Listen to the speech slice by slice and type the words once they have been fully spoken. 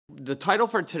The title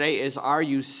for today is, Are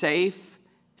You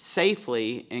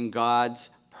Safely in God's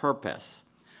Purpose?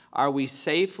 Are we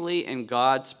safely in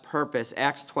God's purpose?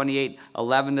 Acts 28,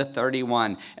 11 to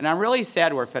 31. And I'm really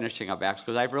sad we're finishing up Acts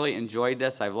because I've really enjoyed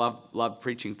this. I've loved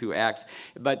preaching through Acts.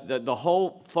 But the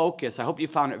whole focus, I hope you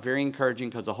found it very encouraging,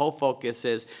 because the whole focus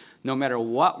is no matter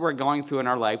what we're going through in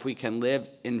our life, we can live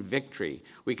in victory.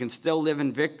 We can still live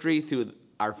in victory through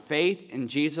our faith in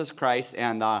Jesus Christ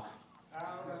and the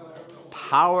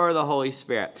power of the Holy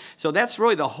Spirit. So that's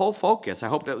really the whole focus. I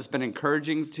hope that has been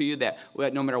encouraging to you, that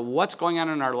no matter what's going on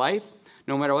in our life,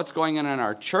 no matter what's going on in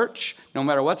our church, no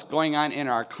matter what's going on in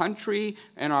our country,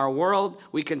 in our world,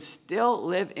 we can still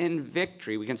live in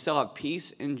victory. We can still have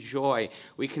peace and joy.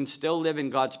 We can still live in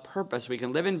God's purpose. We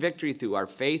can live in victory through our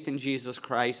faith in Jesus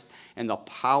Christ and the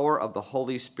power of the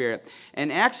Holy Spirit.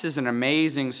 And Acts is an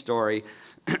amazing story,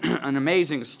 an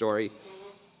amazing story.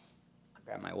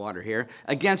 Grab my water here.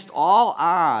 Against all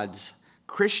odds,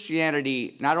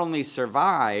 Christianity not only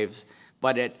survives,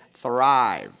 but it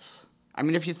thrives. I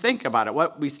mean, if you think about it,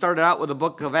 what we started out with the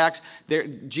book of Acts,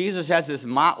 Jesus has this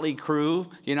motley crew,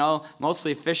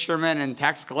 mostly fishermen and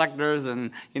tax collectors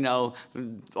and,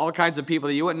 all kinds of people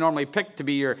that you wouldn't normally pick to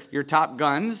be your top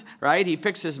guns, right? He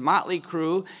picks his motley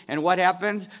crew, and what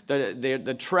happens?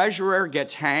 The treasurer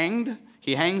gets hanged.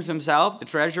 He hangs himself, the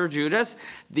treasurer Judas.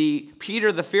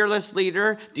 Peter, the fearless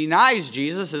leader, denies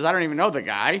Jesus, says, I don't even know the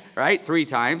guy, right? 3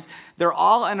 times. They're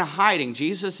all in hiding.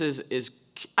 Jesus is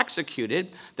executed.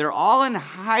 They're all in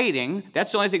hiding.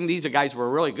 That's the only thing these guys were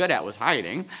really good at, was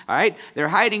hiding, all right? They're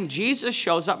hiding. Jesus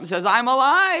shows up and says, I'm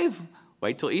alive.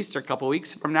 Wait till Easter, a couple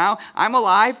weeks from now. I'm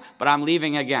alive, but I'm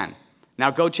leaving again.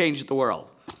 Now go change the world.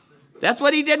 That's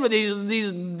what he did with these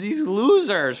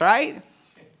losers, right?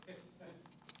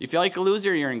 You feel like a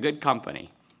loser, you're in good company.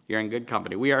 You're in good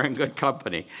company. We are in good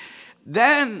company.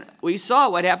 Then we saw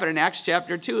what happened in Acts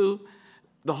chapter 2.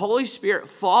 The Holy Spirit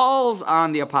falls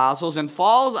on the apostles and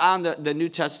falls on the New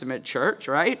Testament church,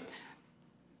 right?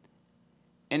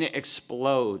 And it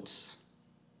explodes.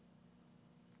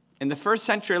 In the first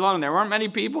century alone, there weren't many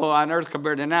people on earth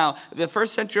compared to now. The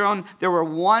first century alone, there were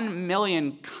 1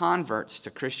 million converts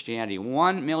to Christianity,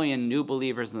 1 million new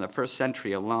believers in the first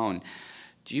century alone.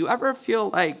 Do you ever feel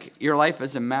like your life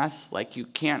is a mess, like you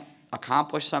can't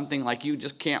accomplish something, like you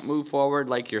just can't move forward,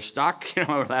 like you're stuck,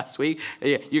 last week?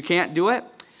 You can't do it?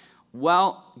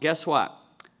 Well, guess what?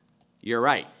 You're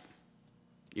right.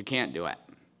 You can't do it.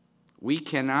 We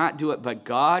cannot do it, but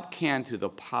God can through the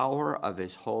power of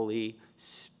His Holy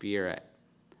Spirit.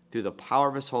 Through the power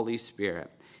of His Holy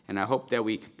Spirit. And I hope that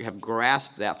we have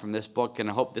grasped that from this book, and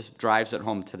I hope this drives it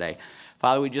home today.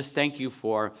 Father, we just thank you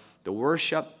for the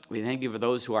worship. We thank you for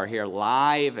those who are here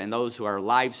live and those who are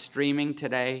live streaming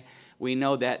today. We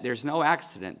know that there's no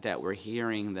accident that we're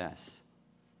hearing this.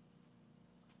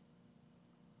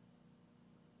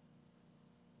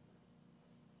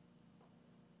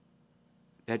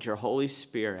 That your Holy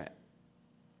Spirit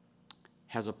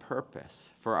has a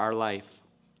purpose for our life.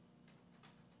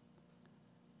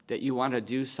 That you want to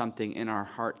do something in our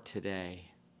heart today.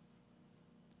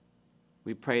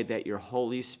 We pray that your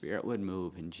Holy Spirit would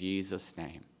move in Jesus'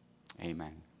 name.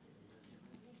 Amen.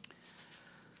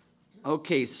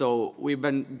 Okay, so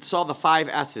saw the 5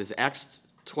 S's, Acts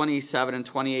 27 and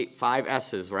 28, 5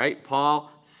 S's, right?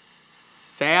 Paul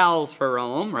sails for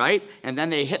Rome, right? And then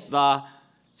they hit the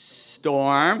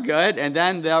storm, good. And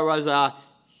then there was a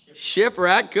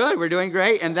shipwreck, good, we're doing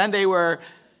great. And then they were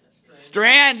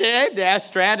stranded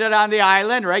on the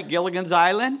island, right? Gilligan's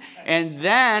Island.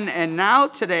 And now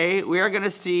today, we are going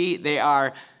to see they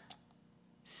are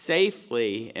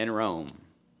safely in Rome.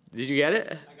 Did you get it?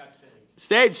 I got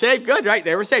saved. Saved, good, right?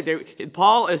 They were saved.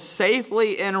 Paul is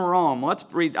safely in Rome.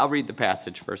 I'll read the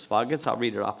passage first of all. I guess I'll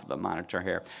read it off of the monitor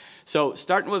here. So,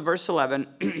 starting with verse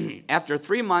 11, after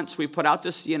 3 months, we put out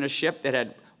to sea in a ship that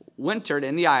had wintered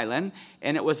in the island,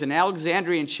 and it was an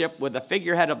Alexandrian ship with the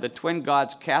figurehead of the twin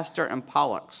gods Castor and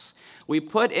Pollux. We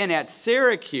put in at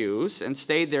Syracuse and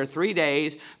stayed there 3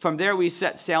 days. From there we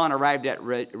set sail and arrived at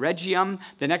Rhegium.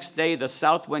 The next day the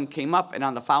south wind came up, and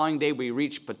on the following day we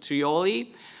reached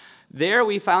Puteoli. There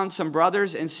we found some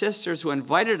brothers and sisters who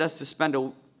invited us to spend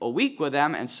a week with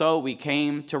them, and so we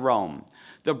came to Rome.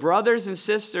 The brothers and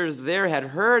sisters there had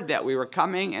heard that we were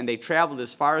coming, and they traveled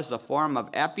as far as the Forum of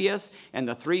Appius and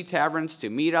the 3 taverns to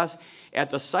meet us.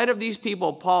 At the sight of these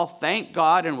people, Paul thanked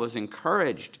God and was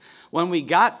encouraged. When we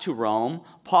got to Rome,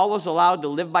 Paul was allowed to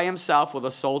live by himself with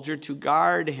a soldier to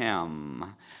guard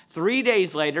him. 3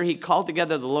 days later, he called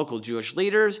together the local Jewish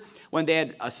leaders. When they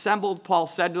had assembled, Paul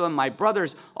said to them, "My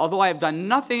brothers, although I have done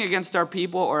nothing against our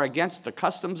people or against the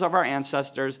customs of our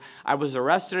ancestors, I was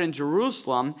arrested in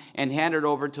Jerusalem and handed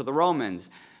over to the Romans.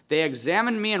 They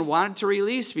examined me and wanted to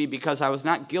release me because I was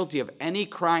not guilty of any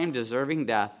crime deserving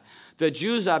death. The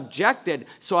Jews objected,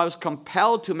 so I was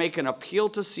compelled to make an appeal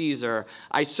to Caesar.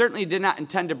 I certainly did not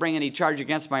intend to bring any charge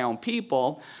against my own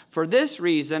people. For this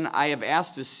reason, I have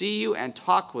asked to see you and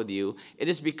talk with you. It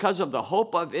is because of the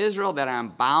hope of Israel that I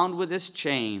am bound with this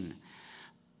chain."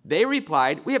 They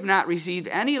replied, "We have not received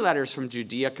any letters from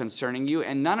Judea concerning you,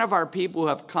 and none of our people who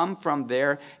have come from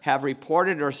there have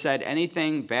reported or said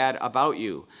anything bad about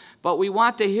you. But we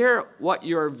want to hear what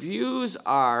your views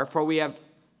are, for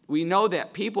we know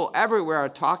that people everywhere are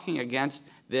talking against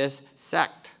this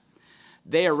sect."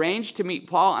 They arranged to meet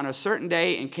Paul on a certain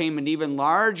day and came in even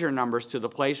larger numbers to the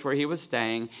place where he was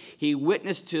staying. He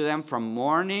witnessed to them from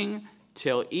morning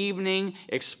till evening,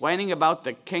 explaining about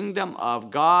the kingdom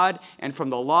of God and from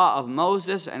the law of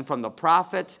Moses and from the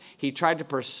prophets. He tried to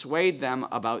persuade them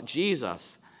about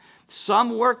Jesus.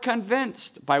 Some were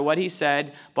convinced by what he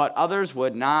said, but others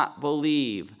would not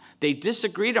believe. They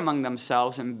disagreed among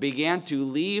themselves and began to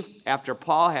leave after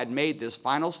Paul had made this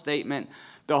final statement.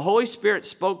 "The Holy Spirit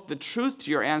spoke the truth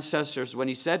to your ancestors when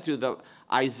he said through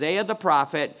Isaiah the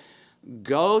prophet,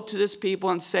 'Go to this people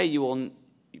and say, you will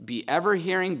be ever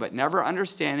hearing but never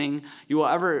understanding. You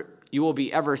will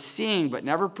be ever seeing but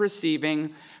never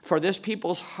perceiving. For this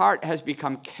people's heart has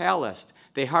become calloused.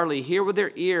 They hardly hear with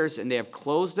their ears, and they have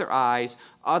closed their eyes.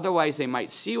 Otherwise they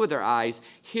might see with their eyes,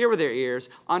 hear with their ears,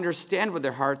 understand with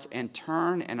their hearts, and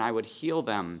turn, and I would heal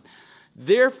them.'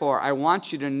 Therefore, I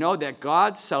want you to know that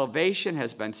God's salvation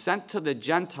has been sent to the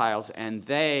Gentiles, and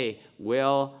they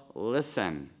will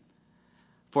listen."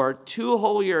 For 2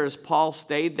 whole years, Paul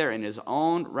stayed there in his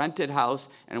own rented house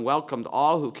and welcomed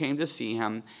all who came to see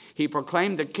him. He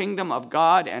proclaimed the kingdom of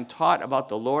God and taught about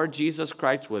the Lord Jesus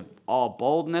Christ with all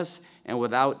boldness and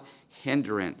without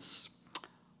hindrance.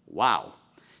 Wow.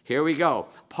 Here we go.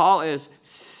 Paul is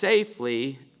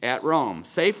safely at Rome.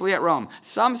 Safely at Rome.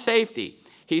 Some safety.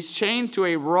 He's chained to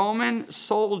a Roman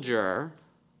soldier,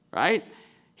 right?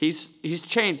 He's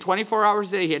chained 24 hours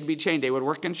a day. He had to be chained. They would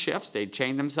work in shifts. They'd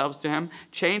chain themselves to him.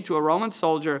 Chained to a Roman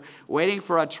soldier, waiting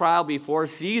for a trial before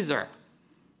Caesar.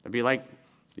 It'd be like,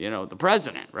 the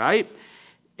president, right?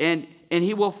 And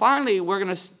he will finally, we're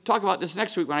going to talk about this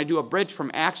next week when I do a bridge from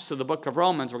Acts to the book of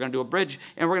Romans. We're going to do a bridge,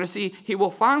 and we're going to see he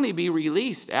will finally be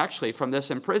released, actually, from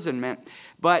this imprisonment.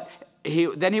 But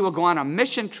then he will go on a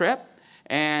mission trip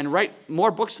and write more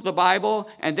books of the Bible,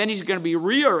 and then he's going to be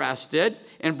rearrested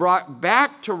and brought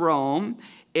back to Rome,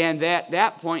 and at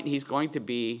that point he's going to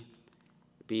be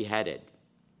beheaded.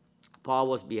 Paul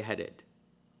was beheaded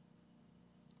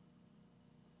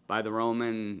by the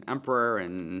Roman emperor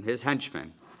and his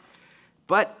henchmen.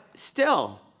 But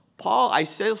still, I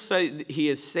still say he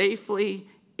is safely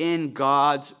in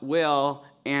God's will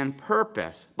and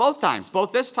purpose. Both times.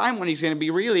 Both this time when he's going to be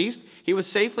released, he was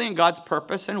safely in God's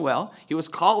purpose and will. He was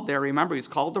called there, remember, he's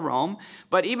called to Rome.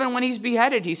 But even when he's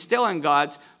beheaded, he's still in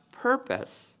God's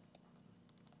purpose.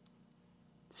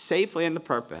 Safely in the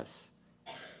purpose.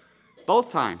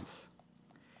 Both times.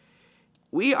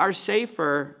 We are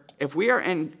safer if we are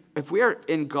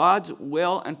in God's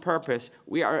will and purpose.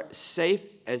 We are safe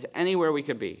as anywhere we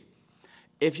could be.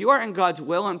 If you are in God's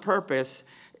will and purpose,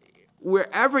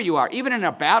 wherever you are, even in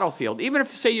a battlefield, even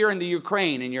if, say, you're in the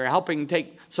Ukraine and you're helping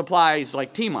take supplies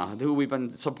like Tima, who we've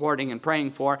been supporting and praying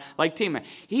for, like Tima,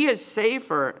 he is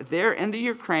safer there in the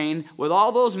Ukraine with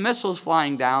all those missiles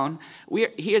flying down.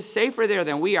 He is safer there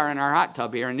than we are in our hot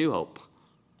tub here in New Hope.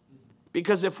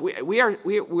 Because if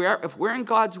if we're in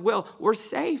God's will, we're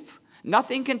safe.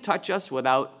 Nothing can touch us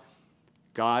without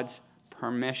God's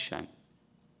permission.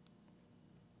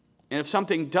 And if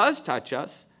something does touch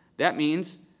us, that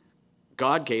means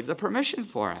God gave the permission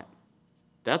for it.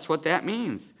 That's what that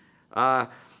means.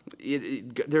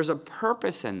 There's a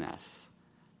purpose in this.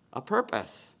 A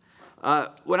purpose.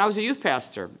 When I was a youth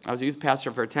pastor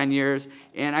for 10 years,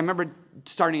 and I remember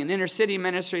starting an inner city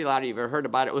ministry. A lot of you have heard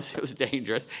about it. It was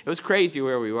dangerous. It was crazy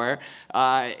where we were.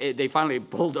 They finally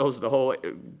bulldozed the whole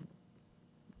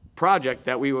project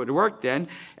that we would worked in.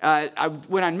 I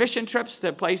went on mission trips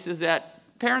to places that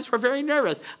parents were very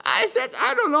nervous. I said,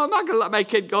 I don't know, I'm not going to let my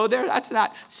kid go there. That's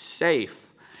not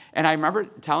safe. And I remember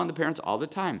telling the parents all the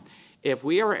time, if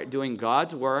we are doing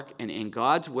God's work and in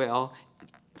God's will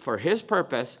for his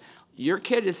purpose, your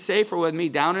kid is safer with me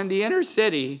down in the inner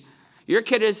city. Your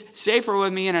kid is safer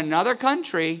with me in another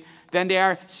country than they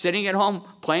are sitting at home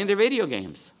playing their video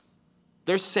games.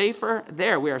 They're safer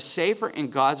there. We are safer in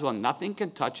God's will. Nothing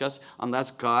can touch us unless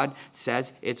God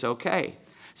says it's okay.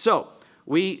 So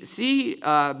we see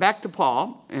back to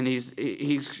Paul, and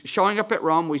he's showing up at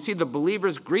Rome. We see the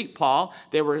believers greet Paul.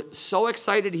 They were so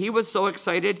excited. He was so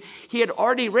excited. He had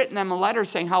already written them a letter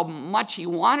saying how much he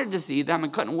wanted to see them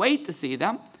and couldn't wait to see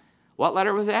them. What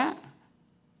letter was that?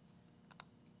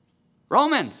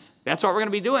 Romans. That's what we're going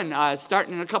to be doing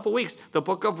starting in a couple weeks. The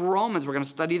book of Romans. We're going to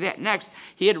study that next.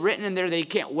 He had written in there that he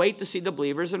can't wait to see the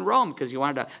believers in Rome because he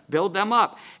wanted to build them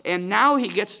up. And now he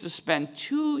gets to spend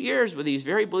 2 years with these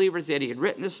very believers that he had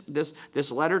written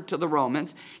this letter to the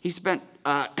Romans. He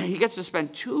gets to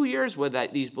spend 2 years with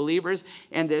these believers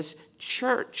and this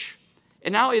church.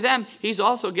 And not only them, he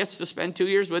also gets to spend 2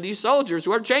 years with these soldiers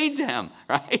who are chained to him,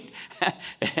 right?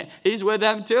 He's with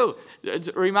them too.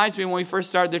 It reminds me when we first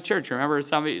started the church. Remember,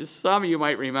 some of you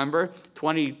might remember,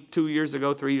 22 years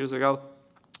ago, 3 years ago,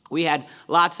 we had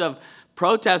lots of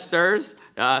protesters,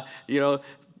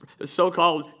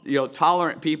 so-called,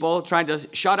 tolerant people trying to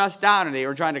shut us down, and they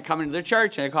were trying to come into the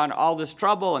church, and they caused all this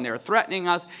trouble, and they were threatening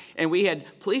us, and we had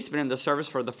policemen in the service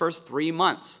for the first 3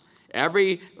 months.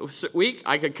 Every week,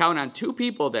 I could count on 2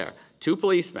 people there, 2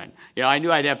 policemen. I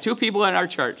knew I'd have 2 people in our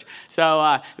church.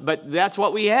 So, but that's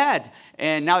what we had.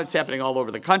 And now it's happening all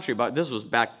over the country. But this was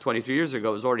back 23 years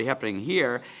ago. It was already happening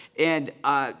here. And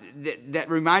that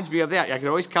reminds me of that. I could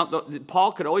always count.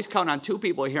 Paul could always count on 2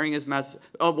 people hearing his message.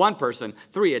 1 person,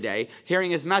 3 a day,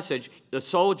 hearing his message. The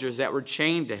soldiers that were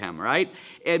chained to him, right?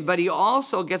 But he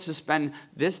also gets to spend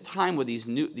this time with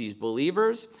these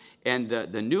believers. And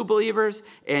the new believers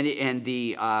and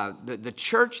the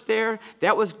church there,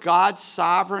 that was God's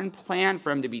sovereign plan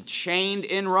for him to be chained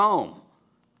in Rome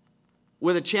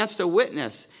with a chance to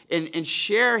witness and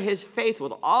share his faith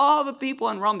with all the people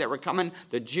in Rome that were coming,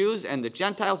 the Jews and the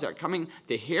Gentiles that are coming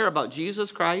to hear about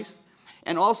Jesus Christ,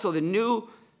 and also the new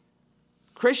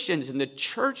Christians in the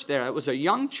church there. It was a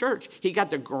young church. He got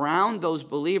to ground those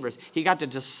believers. He got to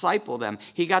disciple them.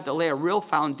 He got to lay a real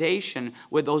foundation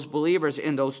with those believers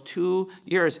in those 2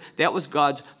 years. That was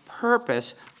God's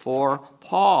purpose for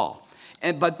Paul.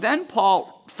 But then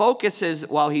Paul focuses,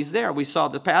 while he's there, we saw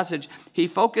the passage, he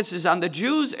focuses on the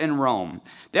Jews in Rome.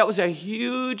 That was a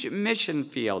huge mission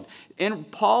field. In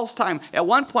Paul's time, at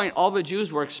one point, all the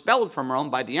Jews were expelled from Rome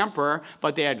by the emperor,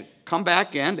 but they had come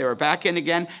back in. They were back in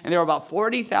again, and there were about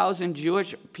 40,000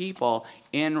 Jewish people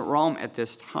in Rome at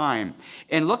this time.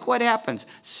 And look what happens.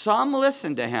 Some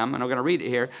listened to him, and I'm going to read it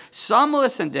here. Some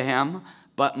listened to him,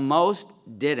 but most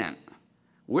didn't.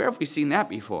 Where have we seen that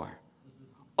before?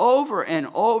 Over and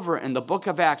over in the book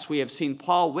of Acts, we have seen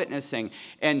Paul witnessing,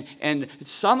 and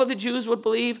some of the Jews would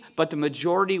believe, but the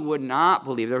majority would not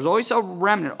believe. There's always a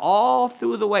remnant all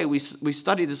through the way. We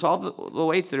studied this all the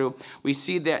way through. We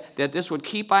see that this would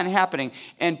keep on happening,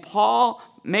 and Paul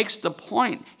makes the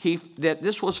point that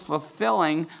this was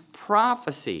fulfilling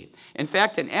prophecy. In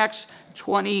fact, in Acts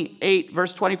 28,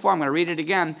 verse 24, I'm going to read it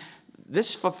again.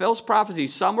 This fulfills prophecy.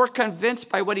 Some were convinced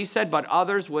by what he said, but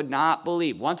others would not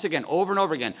believe. Once again, over and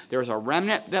over again, there's a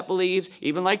remnant that believes.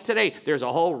 Even like today, there's a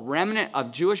whole remnant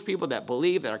of Jewish people that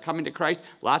believe, that are coming to Christ.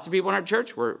 Lots of people in our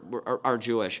church are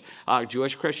Jewish,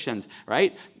 Jewish Christians,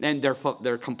 right? And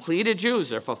they're completed Jews.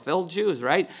 They're fulfilled Jews,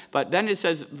 right? But then it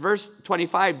says, verse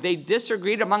 25, they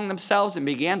disagreed among themselves and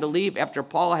began to leave after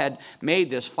Paul had made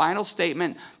this final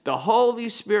statement. The Holy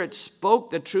Spirit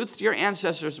spoke the truth to your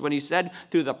ancestors when he said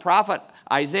through the prophet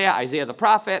Isaiah the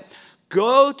prophet,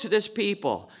 go to this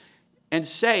people and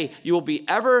say, you will be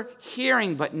ever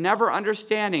hearing but never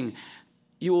understanding.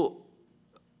 You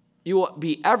will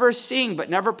be ever seeing but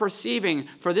never perceiving,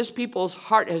 for this people's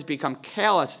heart has become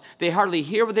callous. They hardly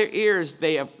hear with their ears,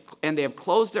 they have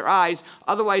closed their eyes.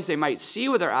 Otherwise they might see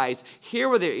with their eyes, hear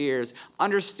with their ears,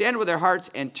 understand with their hearts,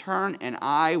 and turn, and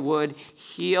I would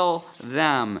heal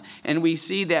them. And we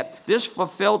see that this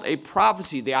fulfilled a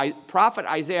prophecy. The prophet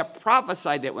Isaiah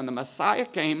prophesied that when the Messiah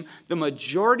came, the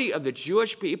majority of the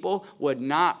Jewish people would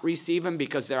not receive him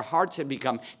because their hearts had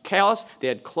become callous. They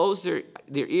had closed their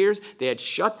ears. They had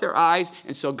shut their eyes.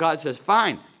 And so God says,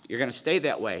 fine, you're going to stay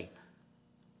that way.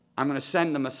 I'm going to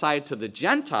send the Messiah to the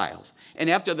Gentiles. And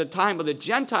after the time of the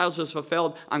Gentiles is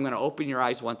fulfilled, I'm going to open your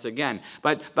eyes once again.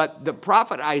 But the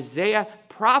prophet Isaiah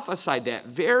prophesied that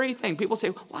very thing. People say,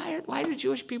 why do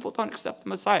Jewish people don't accept the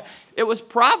Messiah? It was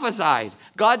prophesied.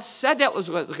 God said that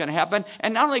was what was going to happen.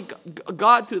 And not only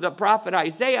God through the prophet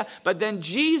Isaiah, but then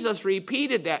Jesus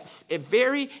repeated that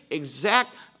very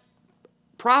exact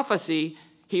prophecy.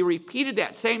 He repeated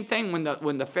that same thing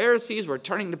when the Pharisees were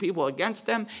turning the people against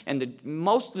him and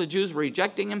most of the Jews were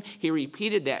rejecting him. He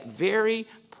repeated that very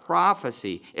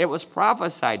prophecy. It was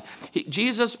prophesied.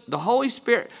 Jesus, the Holy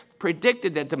Spirit,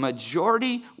 predicted that the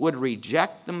majority would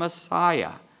reject the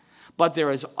Messiah. But there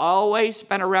has always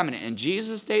been a remnant. In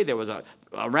Jesus' day, there was a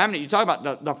remnant. You talk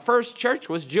about the first church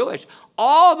was Jewish.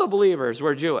 All the believers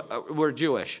were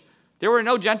Jewish. There were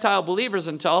no Gentile believers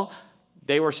until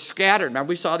they were scattered. Remember,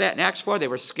 we saw that in Acts 4. They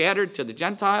were scattered to the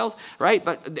Gentiles, right?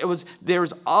 But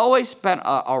there's always been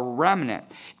a remnant.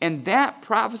 And that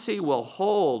prophecy will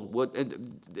hold.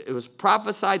 It was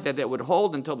prophesied that it would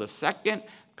hold until the second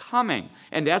coming.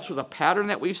 And that's the pattern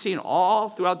that we've seen all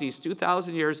throughout these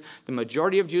 2,000 years. The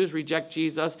majority of Jews reject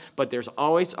Jesus, but there's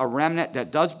always a remnant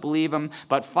that does believe him.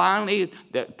 But finally,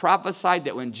 that prophesied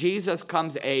that when Jesus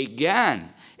comes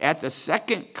again, at the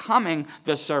second coming,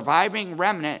 the surviving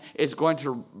remnant is going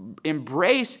to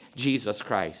embrace Jesus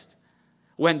Christ.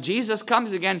 When Jesus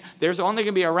comes again, there's only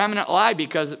going to be a remnant alive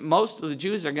because most of the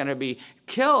Jews are going to be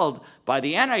killed by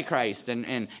the Antichrist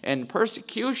and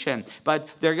persecution. But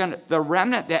the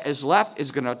remnant that is left is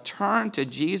going to turn to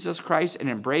Jesus Christ and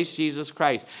embrace Jesus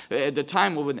Christ. At the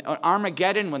time when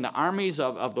Armageddon, when the armies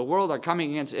of the world are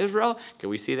coming against Israel, can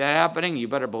we see that happening? You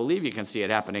better believe you can see it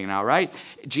happening now, right?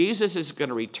 Jesus is going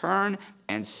to return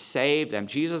and save them.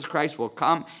 Jesus Christ will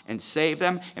come and save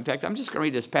them. In fact, I'm just going to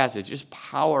read this passage. It's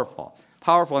powerful.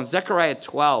 Powerful. In Zechariah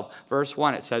 12, verse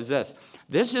 1, it says this: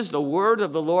 "This is the word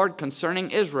of the Lord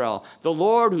concerning Israel, the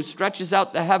Lord who stretches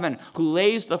out the heaven, who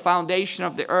lays the foundation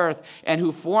of the earth, and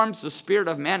who forms the spirit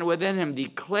of man within him,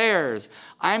 declares,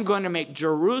 I'm going to make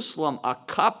Jerusalem a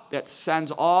cup that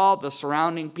sends all the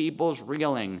surrounding peoples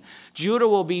reeling. Judah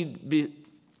will be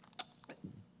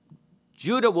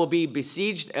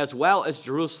besieged as well as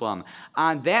Jerusalem.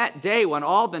 On that day when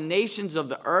all the nations of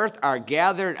the earth are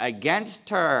gathered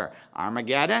against her,"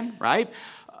 Armageddon, right?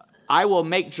 "I will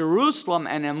make Jerusalem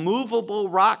an immovable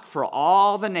rock for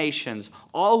all the nations.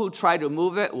 All who try to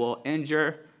move it will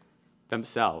injure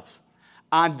themselves.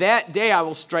 On that day I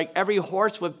will strike every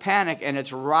horse with panic and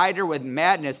its rider with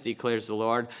madness, declares the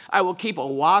Lord. I will keep a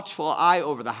watchful eye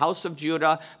over the house of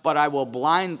Judah, but I will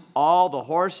blind all the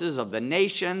horses of the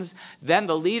nations. Then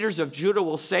the leaders of Judah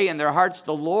will say in their hearts,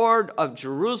 the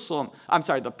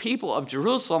people of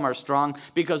Jerusalem are strong,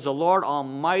 because the Lord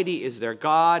Almighty is their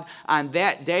God. On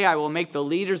that day I will make the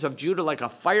leaders of Judah like a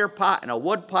fire pot and a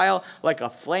wood pile, like a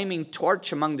flaming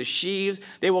torch among the sheaves.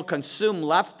 They will consume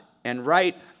left and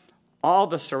right all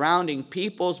the surrounding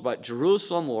peoples, but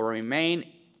Jerusalem will remain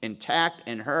intact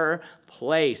in her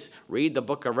place." Read the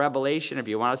book of Revelation if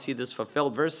you want to see this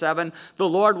fulfilled. Verse 7, "The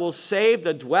Lord will save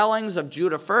the dwellings of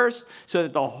Judah first, so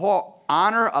that the whole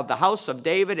honor of the house of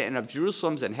David and of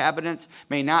Jerusalem's inhabitants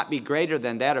may not be greater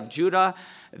than that of Judah.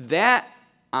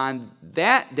 On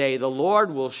that day, the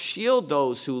Lord will shield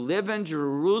those who live in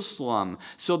Jerusalem,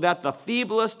 so that the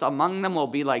feeblest among them will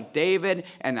be like David,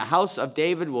 and the house of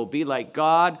David will be like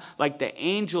God, like the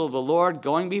angel of the Lord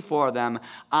going before them.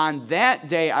 On that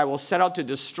day, I will set out to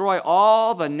destroy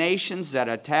all the nations that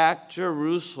attack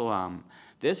Jerusalem."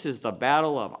 This is the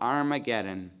battle of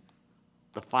Armageddon,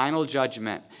 the final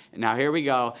judgment. Now here we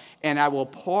go. "And I will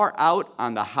pour out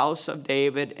on the house of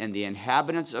David and the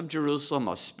inhabitants of Jerusalem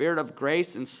a spirit of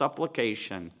grace and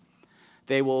supplication.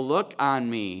 They will look on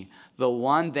me, the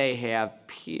one they have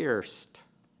pierced.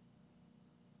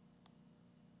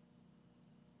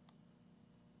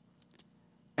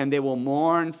 And they will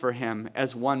mourn for him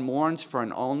as one mourns for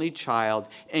an only child,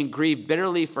 and grieve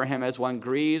bitterly for him as one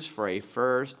grieves for a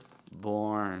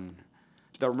firstborn."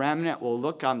 The remnant will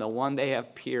look on the one they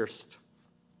have pierced.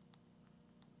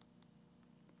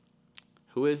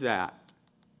 Who is that?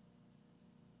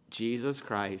 Jesus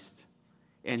Christ.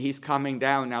 And he's coming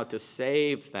down now to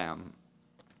save them,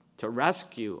 to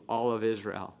rescue all of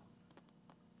Israel.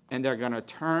 And they're going to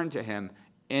turn to him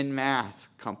en masse,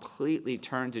 completely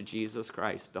turn to Jesus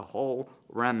Christ. The whole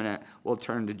remnant will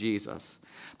turn to Jesus.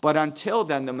 But until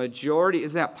then, the majority,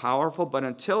 isn't that powerful? But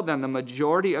until then, the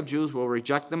majority of Jews will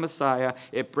reject the Messiah.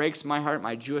 It breaks my heart.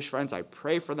 My Jewish friends, I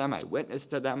pray for them. I witness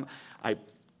to them. I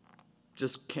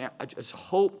just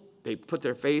hope they put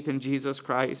their faith in Jesus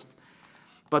Christ.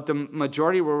 But the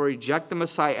majority will reject the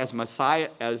Messiah,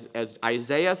 as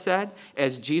Isaiah said,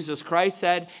 as Jesus Christ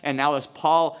said, and now as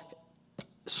Paul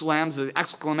slams the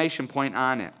exclamation point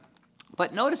on it.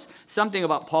 But notice something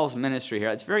about Paul's ministry here.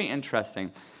 It's very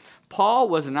interesting. Paul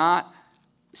was not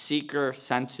seeker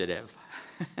sensitive.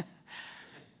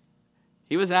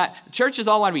 He was not. Churches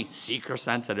all want to be seeker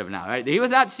sensitive now, right? He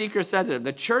was not seeker sensitive.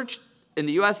 The church in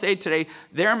the USA today,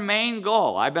 their main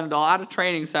goal, I've been to a lot of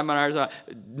training seminars,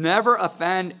 never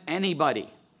offend anybody.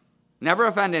 Never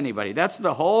offend anybody. That's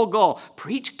the whole goal.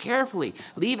 Preach carefully.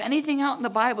 Leave anything out in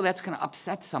the Bible that's going to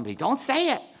upset somebody. Don't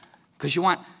say it. because you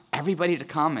want everybody to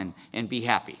come and be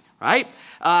happy, right?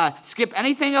 Skip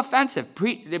anything offensive.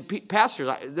 The pastors,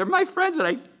 they're my friends, and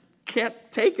I can't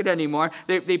take it anymore.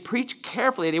 They preach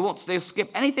carefully. They'll skip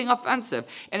anything offensive.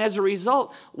 And as a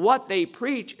result, what they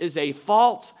preach is a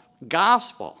false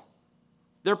gospel.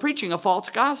 They're preaching a false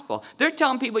gospel. They're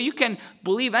telling people you can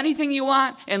believe anything you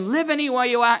want and live any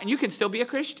way you want, and you can still be a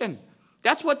Christian.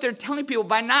 That's what they're telling people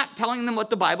by not telling them what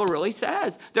the Bible really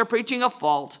says. They're preaching a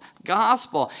false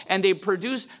gospel, and they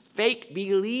produce fake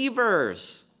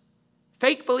believers.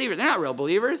 Fake believers. They're not real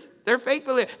believers. They're fake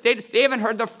believers. They haven't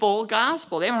heard the full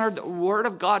gospel. They haven't heard the word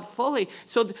of God fully.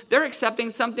 So they're accepting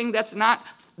something that's not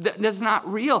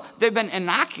real. They've been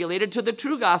inoculated to the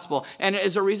true gospel. And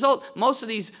as a result, most of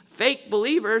these fake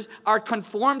believers are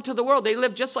conformed to the world. They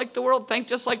live just like the world, think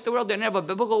just like the world. They don't have a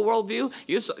biblical worldview.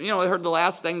 I heard the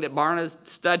last thing that Barna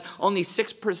said, only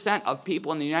 6% of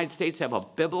people in the United States have a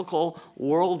biblical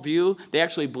worldview. They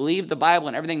actually believe the Bible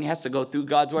and everything has to go through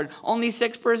God's word. Only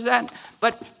 6%.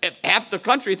 But if half the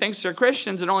country thinks they're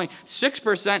Christians and only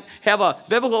 6% have a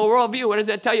biblical worldview, what does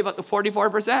that tell you about the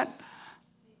 44%?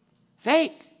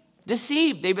 Fake.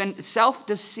 Deceived. They've been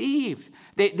self-deceived.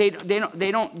 They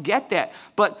don't get that.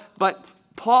 But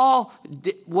Paul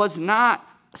was not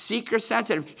seeker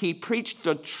sensitive. He preached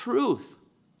the truth.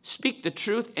 Speak the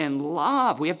truth in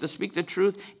love. We have to speak the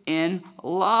truth in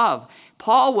love.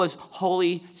 Paul was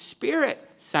Holy Spirit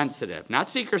sensitive, not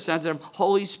seeker sensitive,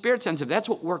 Holy Spirit sensitive. That's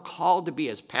what we're called to be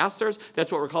as pastors.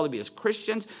 That's what we're called to be as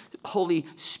Christians. Holy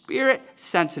Spirit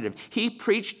sensitive. He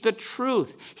preached the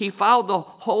truth. He followed the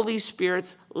Holy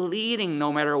Spirit's leading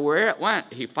no matter where it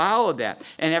went. He followed that.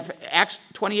 And in Acts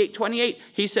 28:28,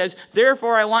 he says,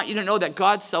 therefore I want you to know that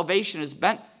God's salvation has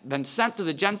been sent to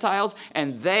the Gentiles,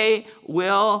 and they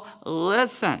will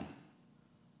listen.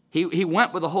 He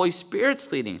went with the Holy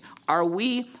Spirit's leading. Are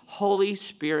we Holy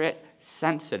Spirit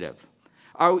sensitive?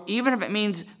 Even if it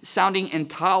means sounding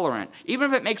intolerant, even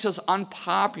if it makes us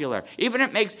unpopular, even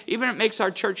if it makes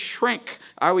our church shrink,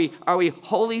 are we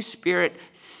Holy Spirit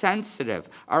sensitive?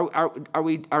 Are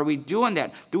we doing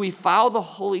that? Do we follow the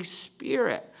Holy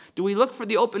Spirit? Do we look for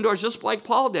the open doors just like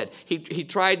Paul did? He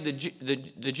tried the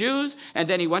Jews, and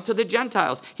then he went to the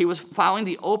Gentiles. He was following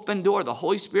the open door, the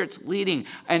Holy Spirit's leading.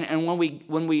 And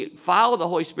when we follow the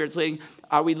Holy Spirit's leading,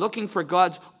 are we looking for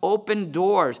God's open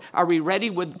doors? Are we ready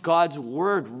with God's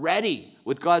word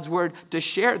to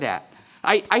share that?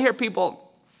 I hear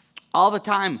people all the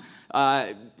time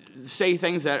say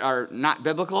things that are not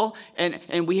biblical, and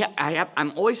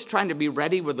I'm always trying to be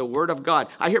ready with the Word of God.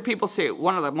 I hear people say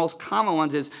one of the most common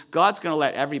ones is God's going to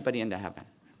let everybody into heaven.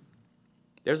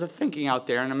 There's a thinking out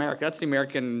there in America. That's the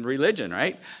American religion,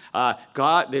 right?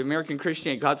 The American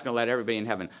Christianity, God's going to let everybody in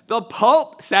heaven. The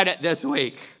Pope said it this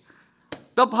week.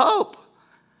 The Pope.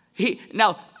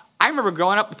 Now, I remember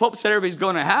growing up, the Pope said everybody's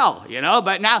going to hell,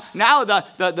 but now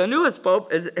the newest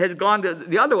Pope has gone to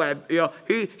the other way.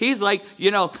 He's like,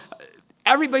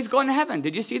 everybody's going to heaven.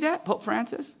 Did you see that, Pope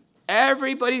Francis?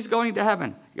 Everybody's going to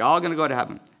heaven. You're all going to go to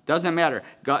heaven. Doesn't matter.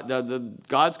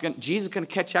 Jesus is going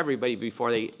to catch everybody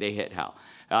before they hit hell.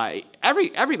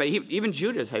 Everybody, even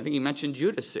Judas, I think he mentioned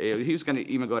Judas, he was going to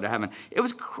even go to heaven. It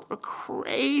was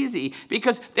crazy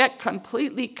because that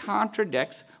completely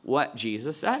contradicts what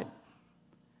Jesus said.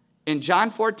 In John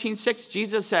 14:6,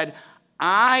 Jesus said,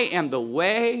 I am the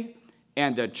way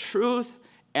and the truth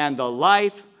and the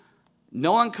life.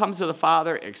 No one comes to the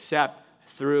Father except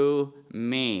through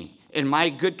me. And my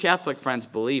good Catholic friends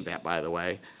believe that, by the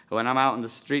way. When I'm out in the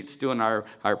streets doing our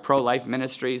pro-life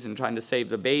ministries and trying to save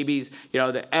the babies,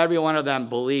 that every one of them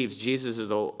believes Jesus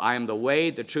is I am the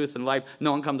way, the truth, and life.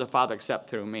 No one comes to the Father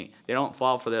except through me. They don't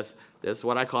fall for this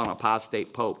what I call an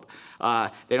apostate pope.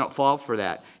 They don't fall for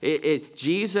that.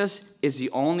 Jesus is the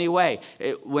only way.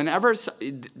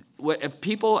 If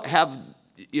people have,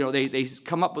 they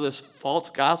come up with this false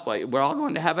gospel, we're all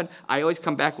going to heaven, I always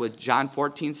come back with John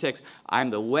 14:6. I'm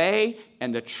the way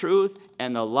and the truth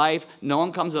and the life. No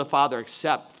one comes to the Father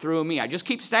except through me. I just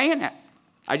keep saying it.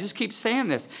 I just keep saying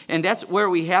this. And that's where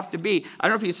we have to be. I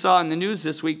don't know if you saw in the news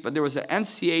this week, but there was an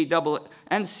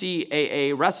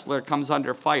NCAA wrestler comes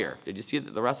under fire. Did you see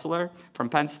the wrestler from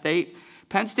Penn State?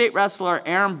 Penn State wrestler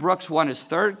Aaron Brooks won his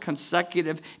third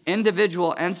consecutive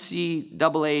individual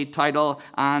NCAA title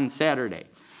on Saturday.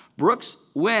 Brooks'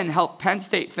 win helped Penn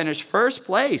State finish first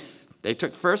place. They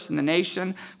took first in the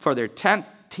nation for their 10th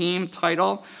team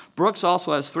title. Brooks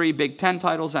also has 3 Big Ten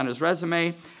titles on his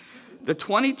resume. The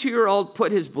 22-year-old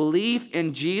put his belief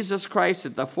in Jesus Christ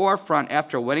at the forefront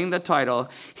after winning the title.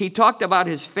 He talked about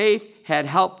his faith had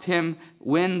helped him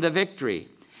win the victory.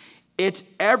 It's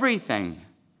everything.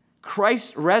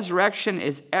 Christ's resurrection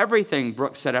is everything,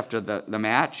 Brooks said after the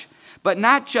match. But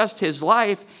not just his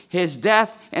life, his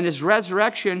death, and his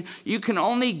resurrection. You can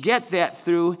only get that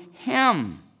through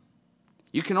him.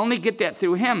 You can only get that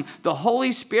through him. The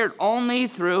Holy Spirit only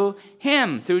through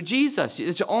him, through Jesus.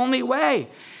 It's the only way.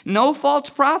 No false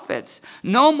prophets.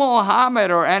 No Muhammad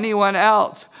or anyone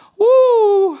else.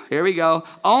 Woo! Here we go.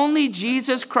 Only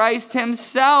Jesus Christ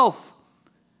himself.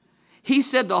 He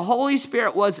said the Holy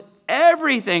Spirit was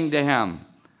everything to him.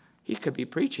 He could be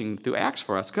preaching through Acts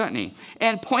for us, couldn't he?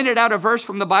 And pointed out a verse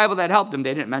from the Bible that helped him.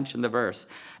 They didn't mention the verse.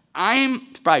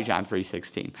 Probably John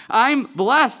 3:16. I'm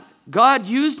blessed. God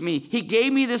used me. He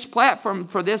gave me this platform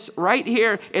for this right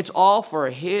here. It's all for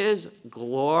his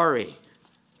glory.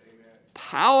 Amen.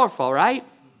 Powerful, right?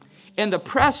 And the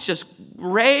press just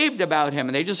raved about him,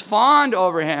 and they just fawned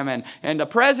over him, and the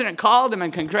president called him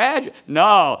and congratulated.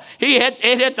 No, it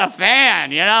hit the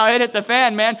fan, it hit the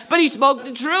fan, man. But he spoke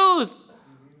the truth.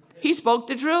 He spoke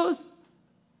the truth.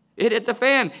 It hit the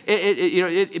fan.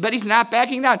 But he's not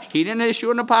backing down. He didn't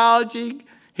issue an apology.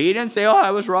 He didn't say,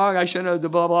 I was wrong, I shouldn't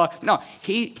have, blah, blah. No,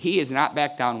 he is not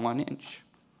back down 1 inch.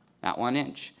 Not 1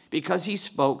 inch. Because he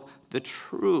spoke the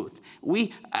truth.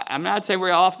 I'm not saying we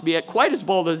all have to be quite as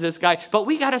bold as this guy, but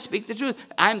we got to speak the truth.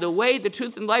 I'm the way, the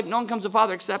truth, and life. No one comes to the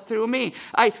Father except through me.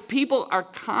 People are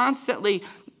constantly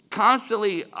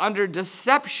under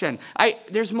deception.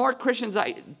 There's more Christians,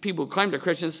 people who claim they're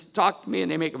Christians, talk to me and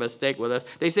they make a mistake with us.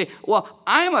 They say, well,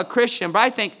 I'm a Christian, but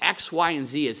I think X, Y, and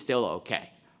Z is still okay.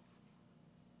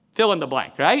 Fill in the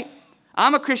blank, right?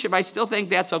 I'm a Christian, but I still think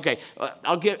that's okay.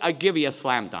 I'll give you a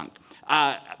slam dunk.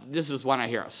 This is one I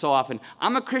hear so often.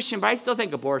 I'm a Christian, but I still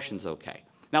think abortion's okay.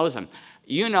 Now listen,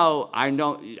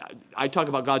 I talk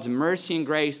about God's mercy and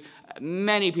grace.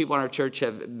 Many people in our church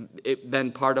have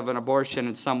been part of an abortion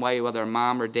in some way, whether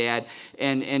mom or dad.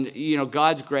 And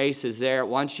God's grace is there.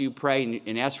 Once you pray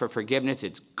and ask for forgiveness,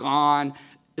 it's gone.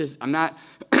 I'm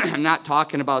not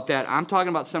talking about that. I'm talking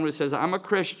about someone who says, I'm a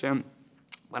Christian,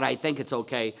 but I think it's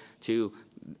okay to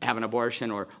have an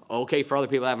abortion, or okay for other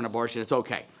people to have an abortion. It's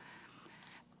okay.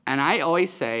 And I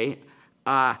always say,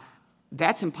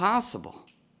 that's impossible.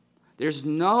 There's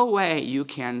no way you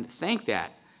can think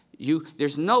that.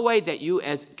 There's no way that you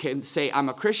can say, I'm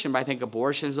a Christian, but I think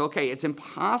abortion is okay. It's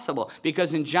impossible.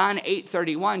 Because in John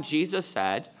 8:31, Jesus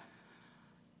said,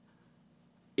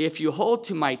 if you hold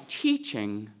to my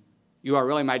teaching, you are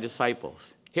really my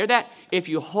disciples. Hear that? If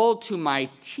you hold to my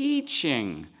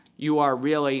teaching, you are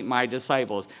really my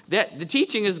disciples. The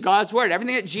teaching is God's word.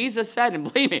 Everything that Jesus said, and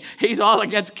believe me, he's all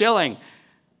against killing.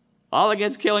 All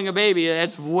against killing a baby.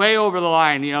 That's way over the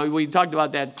line. We talked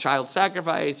about that child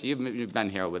sacrifice. You've been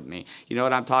here with me. You know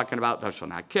what I'm talking about. Thou shalt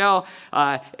not kill.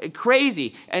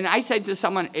 Crazy. And I said to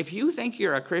someone, if you think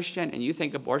you're a Christian and you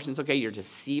think abortion's okay, you're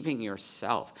deceiving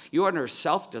yourself. You're under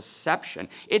self-deception.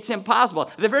 It's impossible.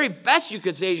 The very best you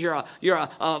could say is you're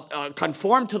a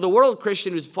conformed to the world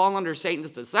Christian who's fallen under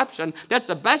Satan's deception. That's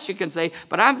the best you can say.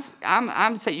 But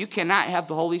I'm saying you cannot have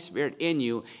the Holy Spirit in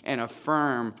you and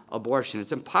affirm abortion.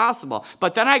 It's impossible.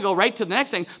 But then I go right to the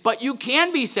next thing. But you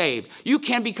can be saved. You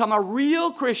can become a real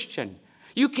Christian.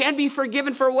 You can be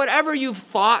forgiven for whatever you've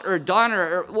thought or done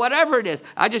or whatever it is.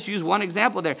 I just use one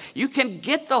example there. You can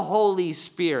get the Holy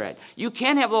Spirit. You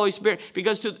can have the Holy Spirit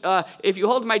because if you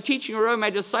hold my teaching or my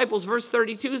disciples, verse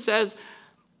 32 says,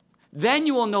 then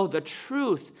you will know the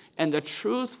truth, and the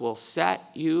truth will set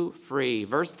you free.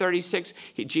 Verse 36,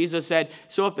 Jesus said,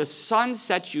 so if the Son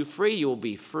sets you free, you will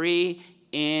be free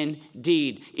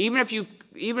indeed. Even if you've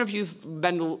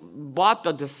bought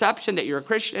the deception that you're a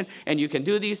Christian and you can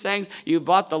do these things, you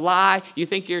bought the lie, you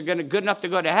think you're good enough to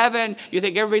go to heaven, you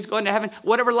think everybody's going to heaven,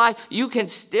 whatever lie, you can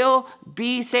still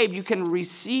be saved. You can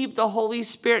receive the Holy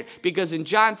Spirit because in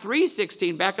John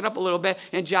 3:16, back it up a little bit,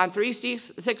 in John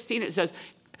 3:16 it says,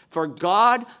 for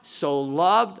God so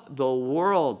loved the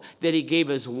world that he gave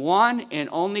his one and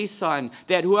only Son,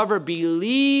 that whoever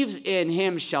believes in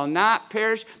him shall not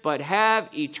perish, but have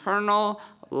eternal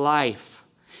life.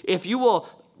 If you will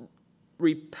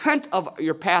repent of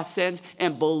your past sins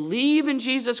and believe in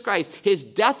Jesus Christ, his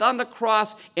death on the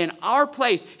cross in our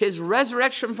place, his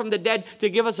resurrection from the dead to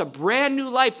give us a brand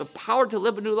new life, the power to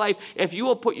live a new life. If you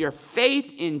will put your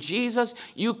faith in Jesus,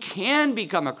 you can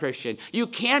become a Christian. You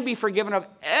can be forgiven of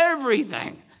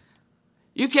everything.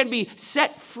 You can be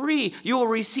set free. You will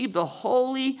receive the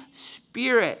Holy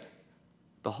Spirit.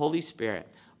 The Holy Spirit.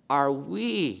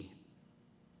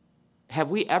 Have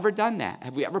we ever done that?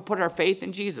 Have we ever put our faith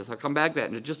in Jesus? I'll come back to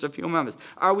that in just a few moments.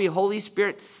 Are we Holy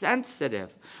Spirit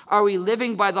sensitive? Are we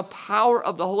living by the power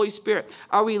of the Holy Spirit?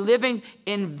 Are we living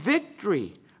in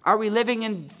victory? Are we living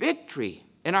in victory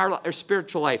in our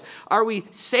spiritual life? Are we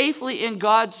safely in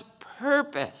God's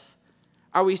purpose?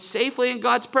 Are we safely in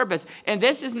God's purpose? And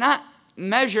this is not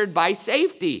measured by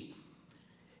safety.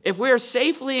 If we are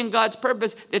safely in God's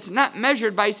purpose, it's not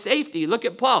measured by safety. Look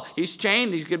at Paul. He's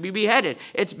chained. He's going to be beheaded.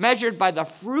 It's measured by the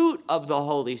fruit of the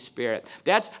Holy Spirit.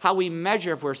 That's how we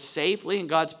measure if we're safely in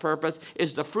God's purpose,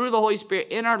 is the fruit of the Holy Spirit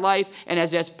in our life and as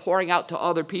that's pouring out to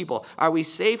other people. Are we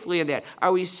safely in that?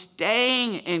 Are we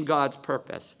staying in God's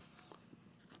purpose?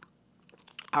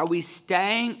 Are we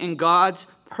staying in God's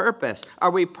purpose? Are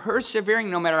we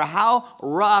persevering no matter how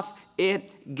rough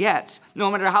it gets? No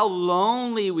matter how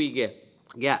lonely we get?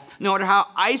 No matter how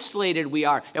isolated we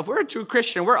are. If we're a true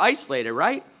Christian, we're isolated,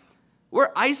 right? We're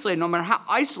isolated no matter how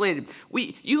isolated.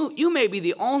 You may be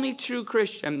the only true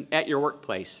Christian at your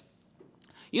workplace.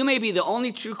 You may be the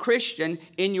only true Christian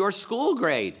in your school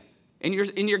grade.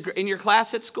 In your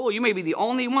class at school, you may be the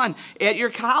only one. At your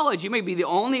college, you may be the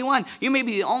only one. You may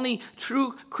be the only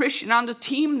true Christian on the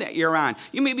team that you're on.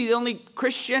 You may be the only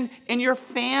Christian in your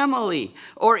family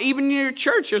or even in your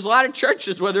church. There's a lot of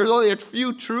churches where there's only a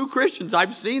few true Christians.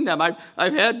 I've seen them. I've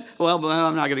had, well,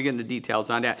 I'm not going to get into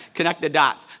details on that. Connect the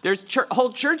dots. There's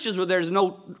whole churches where there's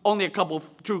only a couple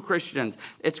of true Christians.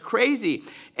 It's crazy.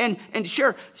 And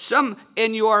sure, some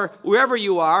in your, wherever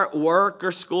you are, work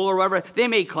or school or whatever, they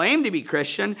may claim to be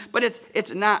Christian, but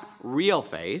it's not real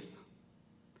faith.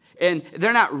 And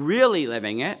they're not really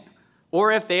living it.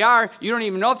 Or if they are, you don't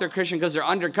even know if they're Christian because they're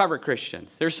undercover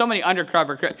Christians. There's so many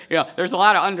undercover, there's a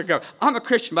lot of undercover. I'm a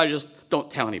Christian, but I just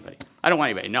don't tell anybody. I don't want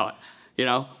anybody to know it,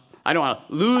 I don't want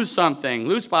to lose something,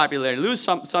 lose popularity, lose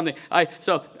something.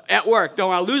 So at work, don't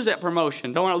want to lose that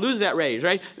promotion, don't want to lose that raise,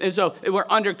 right? And so we're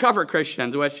undercover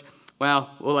Christians, which,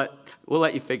 well, we'll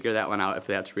let you figure that one out if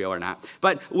that's real or not.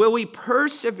 But will we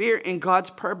persevere in God's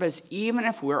purpose even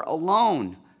if we're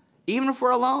alone? Even if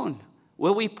we're alone.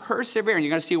 Will we persevere? And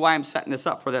you're going to see why I'm setting this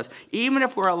up for this. Even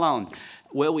if we're alone,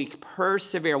 will we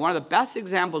persevere? One of the best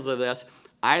examples of this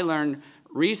I learned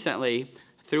recently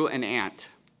through an aunt.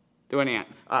 You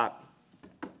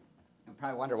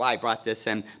probably wonder why I brought this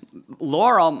in.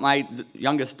 Laurel, my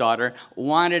youngest daughter,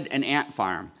 wanted an ant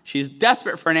farm. She's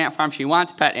desperate for an ant farm. She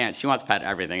wants pet ants. She wants pet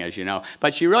everything, as you know.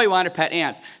 But she really wanted pet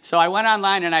ants. So I went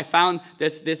online and I found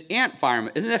this ant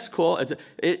farm. Isn't this cool?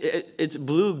 It's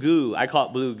blue goo. I call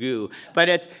it blue goo.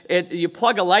 But you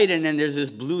plug a light in and there's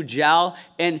this blue gel.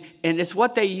 And it's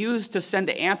what they use to send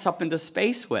the ants up into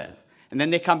space with. And then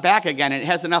they come back again, and it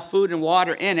has enough food and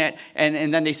water in it,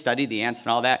 and then they study the ants and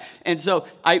all that. And so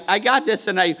I got this,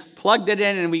 and I plugged it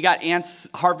in, and we got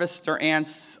harvester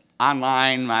ants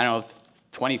online, I don't know,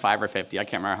 25 or 50, I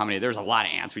can't remember how many. There's a lot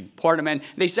of ants. We poured them in.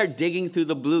 They start digging through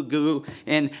the blue goo,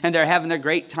 and they're having their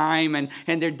great time, and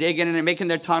they're digging, and they're making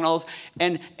their tunnels.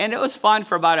 And it was fun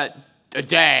for about a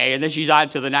day, and then she's on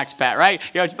to the next pet, right?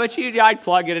 But I'd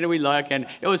plug it in and we look, and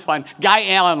it was fun. Guy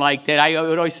Allen liked it. I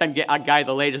would always send a guy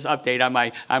the latest update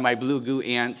on my blue goo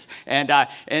ants,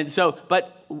 and so,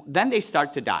 but then they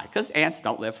start to die because ants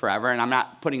don't live forever, and I'm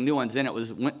not putting new ones in. It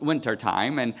was winter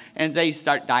time, and they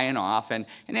start dying off, and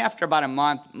after about a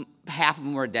month, half of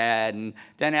them were dead, and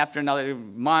then after another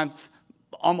month,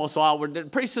 almost all were dead.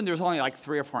 Pretty soon, there's only like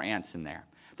 3 or 4 ants in there.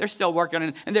 They're still working,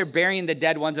 and they're burying the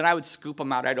dead ones, and I would scoop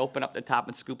them out. I'd open up the top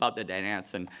and scoop out the dead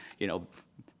ants and,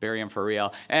 bury them for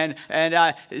real. And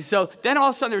so then all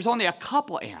of a sudden there's only a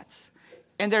couple ants,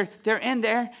 and they're in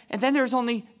there, and then there's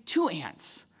only 2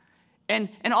 ants. And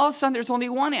all of a sudden, there's only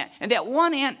 1 ant. And that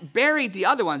 1 ant buried the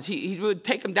other ones. He would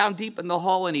take them down deep in the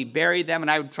hole, and he buried them, and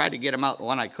I would try to get them out.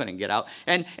 One I couldn't get out.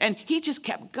 And he just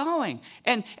kept going.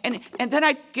 And then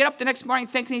I'd get up the next morning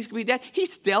thinking he's going to be dead.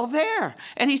 He's still there.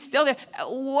 And he's still there.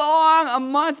 A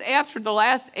month after the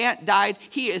last ant died,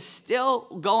 he is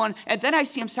still going. And then I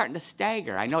see him starting to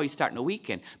stagger. I know he's starting to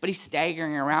weaken, but he's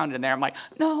staggering around in there. I'm like,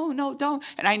 no, don't.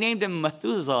 And I named him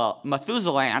Methuselah. Yeah,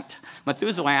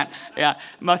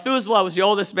 Methuselah was the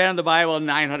oldest man in the Bible,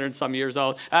 900 some years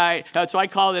old. So I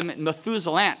called him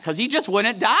Methuselah because he just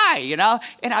wouldn't die,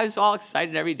 And I was all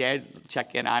excited every day to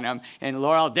check in on him. And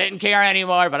Laurel didn't care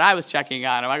anymore, but I was checking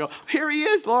on him. I go, here he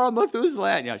is, Laurel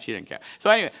Methuselah. She didn't care.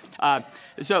 So anyway,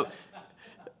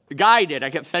 Guy did. I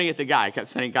kept sending it to Guy. I kept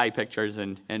sending Guy pictures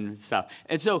and stuff.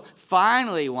 And so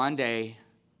finally one day,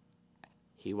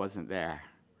 he wasn't there.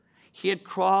 He had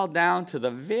crawled down to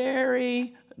the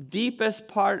very deepest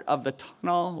part of the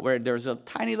tunnel where there's a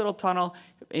tiny little tunnel,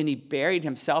 and he buried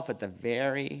himself at the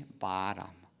very bottom.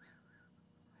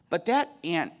 But that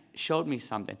ant showed me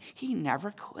something. He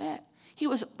never quit. He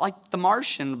was like the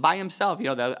Martian by himself,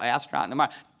 the astronaut in the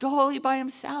Mars, totally by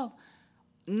himself.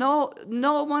 No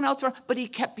one else around, but he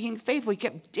kept being faithful. He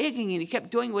kept digging, and he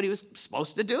kept doing what he was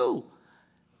supposed to do.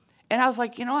 And I was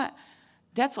like, you know what?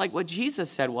 That's like what Jesus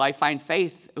said. Will I find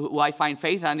faith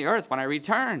on the earth when I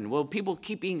return? Will people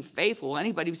keep being faithful? Will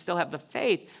anybody still have the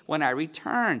faith when I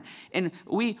return? And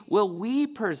will we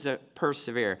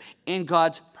persevere in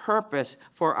God's purpose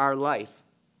for our life?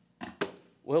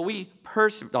 Will we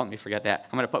persevere? Don't let me forget that.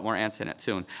 I'm going to put more ants in it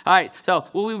soon. All right, so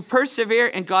will we persevere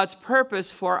in God's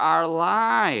purpose for our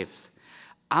lives?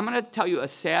 I'm going to tell you a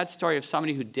sad story of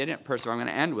somebody who didn't persevere. I'm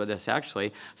going to end with this,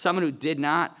 actually. Someone who did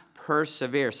not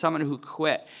persevere, someone who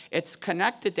quit. It's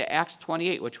connected to Acts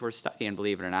 28, which we're studying,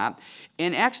 believe it or not.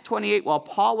 In Acts 28, while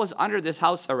Paul was under this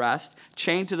house arrest,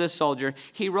 chained to this soldier,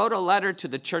 he wrote a letter to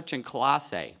the church in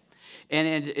Colossae.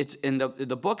 And it's in the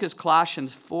book is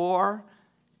Colossians 4,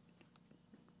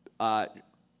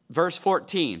 verse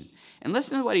 14. And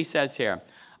listen to what he says here.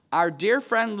 Our dear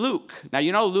friend Luke, now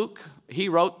you know Luke, he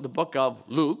wrote the book of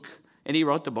Luke, and he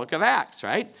wrote the book of Acts,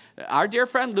 right? Our dear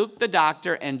friend Luke the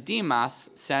doctor and Demas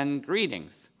send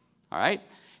greetings, all right?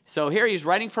 So here he's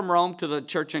writing from Rome to the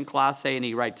church in Colossae, and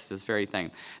he writes this very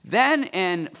thing. Then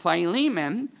in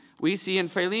Philemon, we see in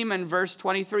Philemon verse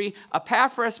 23,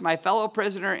 Epaphras, my fellow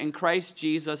prisoner in Christ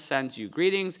Jesus, sends you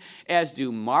greetings, as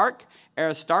do Mark,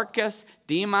 Aristarchus,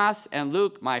 Demas, and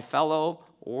Luke, my fellow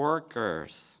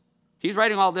workers. He's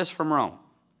writing all this from Rome.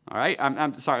 All right,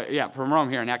 I'm sorry, yeah, from Rome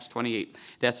here in Acts 28.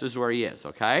 This is where he is,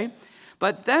 okay?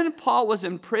 But then Paul was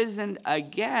imprisoned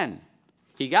again.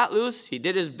 He got loose. He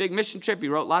did his big mission trip. He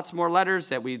wrote lots more letters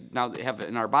that we now have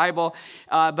in our Bible.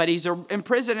 But he's in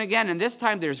prison again, and this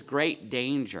time there's great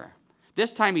danger.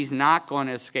 This time he's not going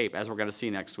to escape, as we're going to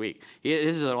see next week.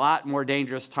 This is a lot more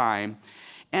dangerous time.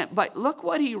 But look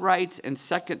what he writes in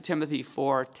 2 Timothy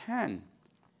 4:10.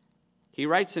 He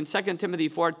writes in 2 Timothy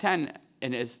 4:10,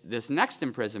 in this next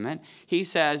imprisonment, he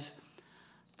says,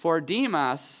 for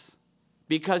Demas,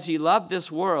 because he loved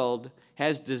this world,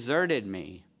 has deserted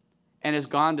me and has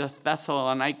gone to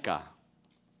Thessalonica.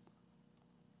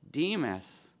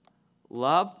 Demas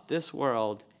loved this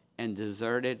world and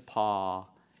deserted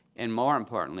Paul. And more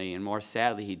importantly, and more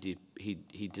sadly,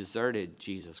 he deserted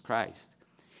Jesus Christ.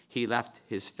 He left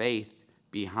his faith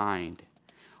behind.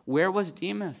 Where was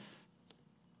Demas?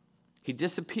 He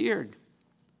disappeared.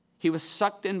 He was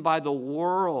sucked in by the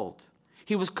world.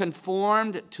 He was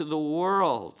conformed to the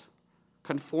world.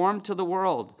 Conformed to the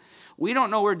world. We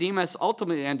don't know where Demas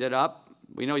ultimately ended up.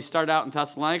 We know he started out in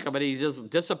Thessalonica, but he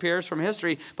just disappears from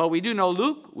history. But we do know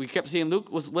Luke. We kept seeing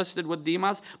Luke was listed with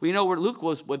Demas. We know where Luke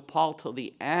was with Paul till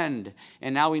the end.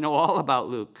 And now we know all about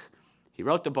Luke. He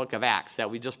wrote the book of Acts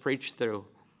that we just preached through.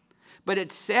 But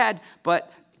it's sad,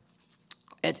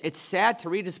 It's sad to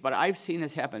read this, but I've seen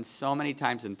this happen so many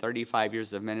times in 35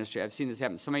 years of ministry. I've seen this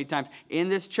happen so many times in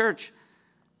this church.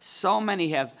 So many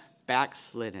have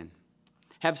backslidden,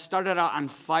 have started out on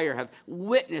fire, have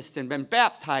witnessed and been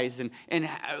baptized and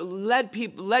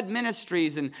led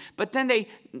ministries. But then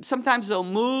sometimes they'll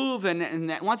move,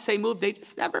 and once they move, they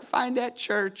just never find that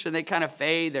church, and they kind of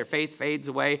fade. Their faith fades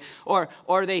away. Or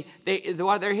they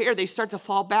while they're here, they start to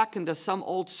fall back into some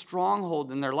old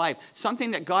stronghold in their life,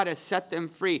 something that God has set them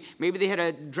free. Maybe they had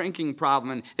a drinking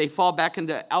problem, and they fall back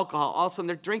into alcohol. All of a sudden,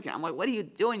 they're drinking. I'm like, what are you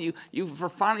doing? You've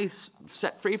finally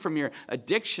set free from your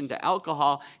addiction to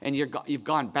alcohol, and you've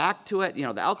gone back to it. You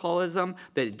know, the alcoholism,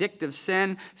 the addictive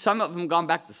sin. Some of them gone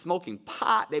back to smoking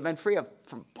pot. They've been free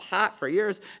from pot for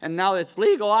years, and now it's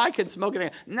legal. I can smoke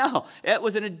it. No, it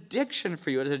was an addiction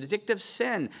for you. It was an addictive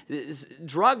sin.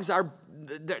 Drugs are,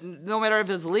 no matter if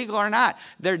it's legal or not,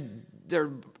 they're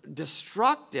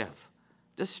destructive.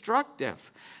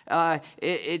 Destructive.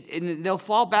 They'll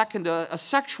fall back into a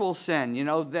sexual sin,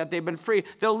 that they've been free.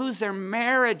 They'll lose their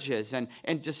marriages and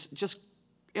just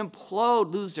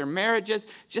implode, lose their marriages.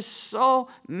 Just so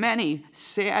many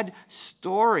sad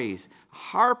stories,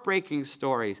 heartbreaking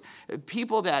stories.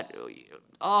 People that,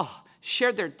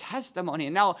 shared their testimony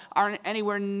and now aren't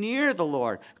anywhere near the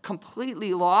Lord,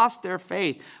 completely lost their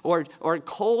faith, or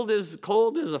cold as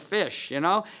a fish,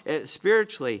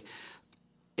 spiritually.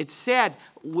 It's sad.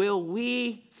 Will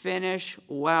we finish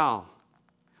well?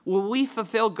 Will we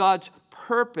fulfill God's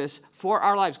purpose for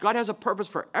our lives? God has a purpose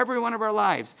for every one of our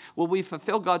lives. Will we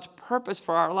fulfill God's purpose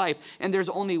for our life? And there's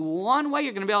only one way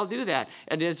you're going to be able to do that.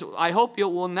 And I hope you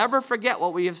will never forget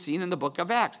what we have seen in the book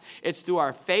of Acts. It's through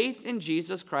our faith in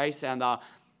Jesus Christ and the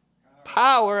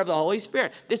power of the Holy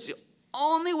Spirit. This is the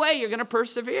only way you're going to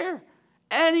persevere.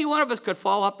 Any one of us could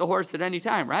fall off the horse at any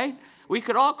time, right? We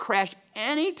could all crash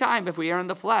any time if we are in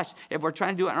the flesh, if we're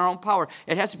trying to do it in our own power.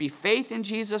 It has to be faith in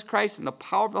Jesus Christ and the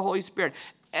power of the Holy Spirit.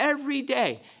 Every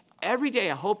day, I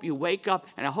hope you wake up,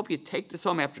 and I hope you take this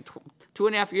home after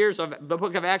 2.5 years of the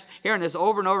book of Acts, hearing this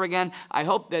over and over again. I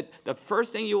hope that the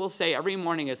first thing you will say every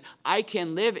morning is, I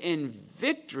can live in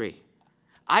victory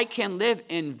I can live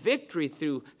in victory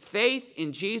through faith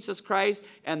in Jesus Christ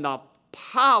and the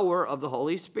power of the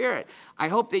Holy Spirit. I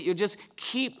hope that you just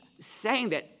keep saying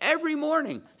that every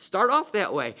morning. Start off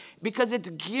that way because it's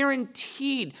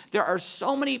guaranteed. There are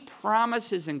so many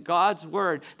promises in God's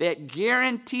word that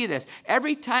guarantee this.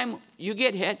 Every time you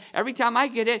get hit, every time I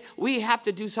get hit, we have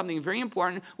to do something very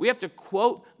important. We have to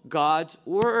quote God's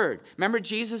word. Remember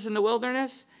Jesus in the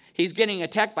wilderness? He's getting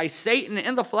attacked by Satan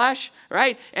in the flesh,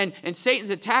 right? And Satan's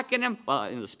attacking him, well,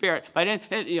 in the spirit. But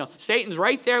Satan's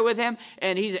right there with him,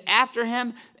 and he's after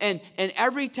him. And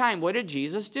every time, what did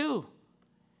Jesus do?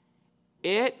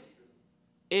 It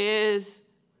is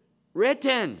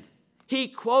written. He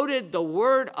quoted the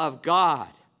word of God.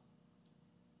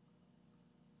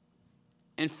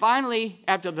 And finally,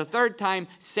 after the third time,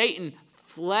 Satan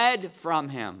fled from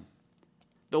him.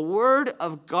 The word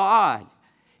of God.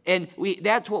 And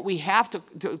that's what we have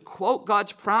to quote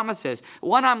God's promises.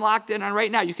 One I'm locked in on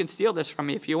right now. You can steal this from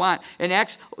me if you want. In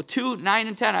Acts 2, 9,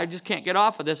 and 10, I just can't get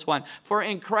off of this one. For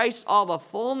in Christ all the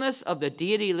fullness of the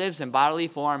deity lives in bodily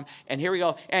form. And here we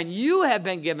go. And you have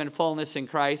been given fullness in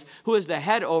Christ, who is the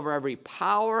head over every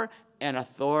power and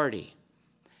authority.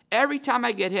 Every time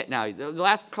I get hit now, the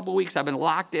last couple of weeks I've been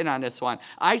locked in on this one.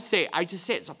 I just say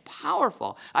it's so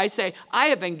powerful. I say, I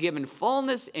have been given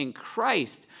fullness in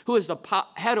Christ, who is the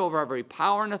head over every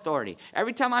power and authority.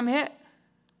 Every time I'm hit,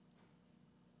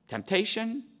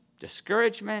 temptation,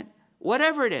 discouragement,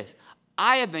 whatever it is,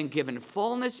 I have been given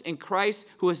fullness in Christ,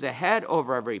 who is the head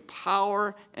over every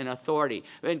power and authority.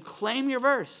 And claim your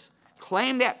verse.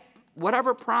 Claim that.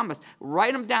 Whatever promise,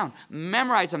 write them down,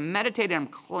 memorize them, meditate on them,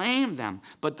 claim them.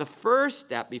 But the first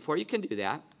step, before you can do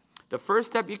that, the first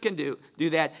step you can do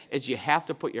that is you have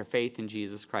to put your faith in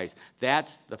Jesus Christ.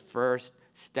 That's the first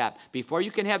step. Before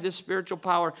you can have this spiritual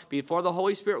power, before the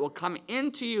Holy Spirit will come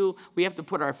into you, we have to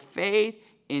put our faith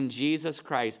in Jesus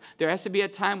Christ. There has to be a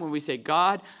time when we say,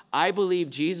 God, I believe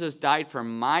Jesus died for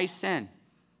my sin.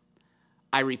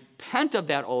 I repent of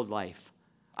that old life.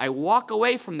 I walk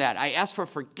away from that. I ask for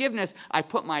forgiveness. I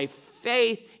put my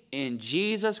faith in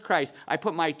Jesus Christ. I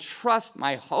put my trust,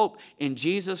 my hope in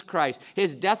Jesus Christ.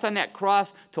 His death on that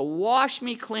cross to wash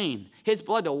me clean. His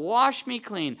blood to wash me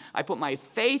clean. I put my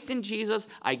faith in Jesus.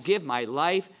 I give my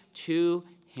life to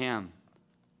him.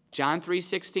 John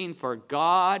 3:16, for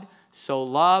God so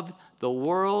loved the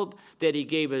world that he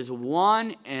gave his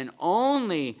one and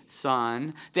only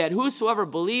Son, that whosoever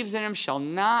believes in him shall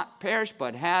not perish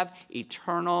but have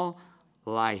eternal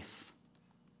life.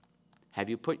 Have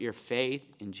you put your faith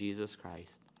in Jesus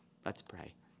Christ? Let's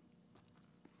pray.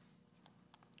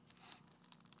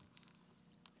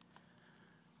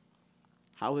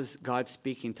 How is God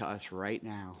speaking to us right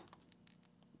now?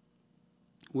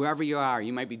 Wherever you are,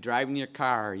 you might be driving your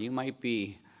car, you might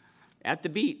be at the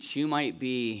beach, you might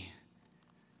be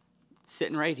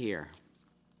sitting right here.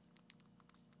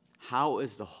 How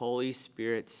is the Holy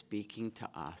Spirit speaking to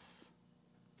us?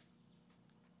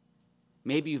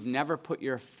 Maybe you've never put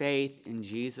your faith in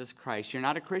Jesus Christ. You're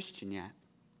not a Christian yet.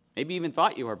 Maybe you even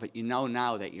thought you were, but you know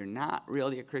now that you're not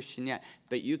really a Christian yet.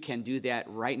 But you can do that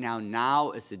right now.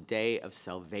 Now is the day of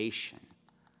salvation.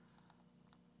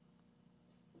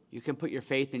 You can put your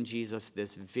faith in Jesus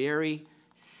this very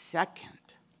second.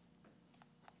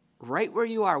 Right where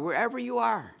you are, wherever you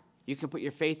are, you can put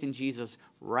your faith in Jesus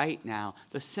right now.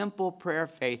 The simple prayer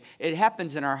of faith. It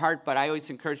happens in our heart, but I always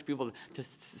encourage people to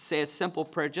say a simple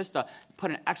prayer, just to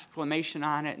put an exclamation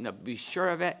on it and to be sure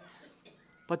of it.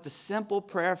 But the simple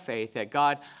prayer of faith that,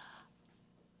 God,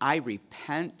 I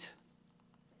repent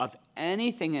of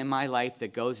anything in my life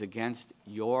that goes against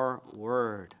your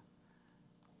word,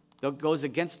 that goes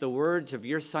against the words of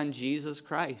your Son, Jesus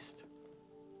Christ.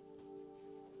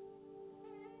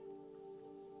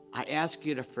 I ask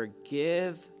you to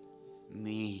forgive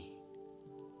me.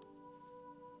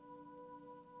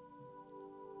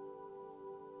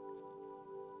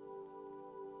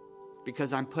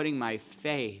 Because I'm putting my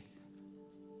faith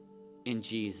in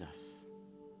Jesus.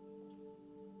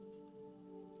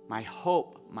 My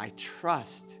hope, my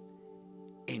trust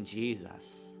in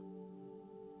Jesus.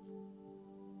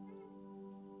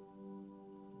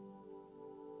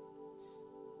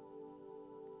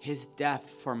 His death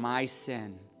for my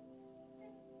sin.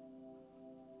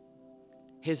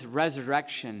 His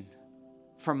resurrection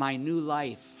for my new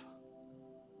life.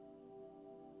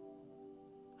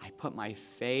 I put my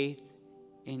faith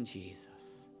in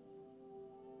Jesus.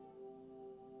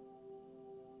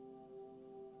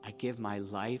 I give my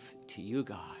life to you,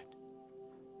 God.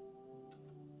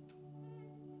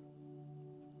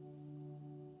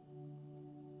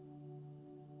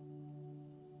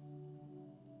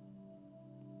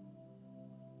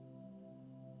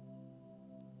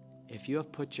 if you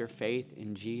have put your faith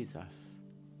in Jesus,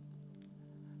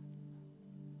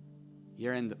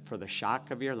 you're in for the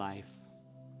shock of your life.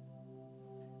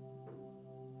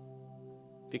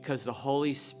 Because the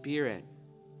Holy Spirit,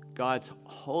 God's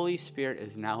Holy Spirit,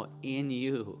 is now in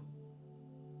you.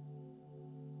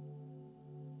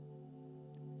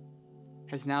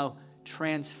 Has now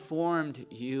transformed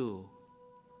you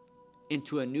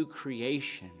into a new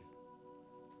creation.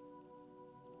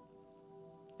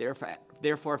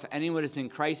 Therefore, if anyone is in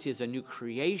Christ, he is a new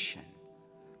creation.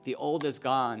 The old is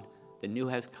gone, the new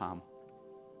has come.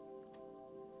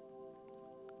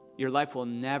 Your life will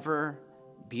never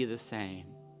be the same.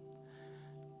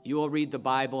 You will read the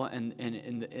Bible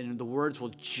and the words will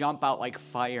jump out like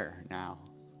fire now.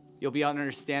 You'll be able to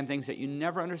understand things that you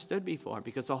never understood before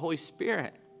because the Holy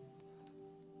Spirit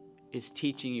is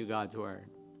teaching you God's word.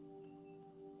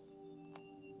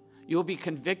 You will be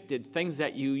convicted. Things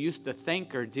that you used to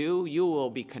think or do, you will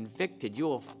be convicted. You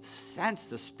will sense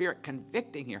the Spirit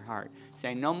convicting your heart,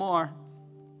 saying, no more.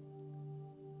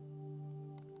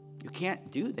 You can't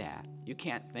do that. You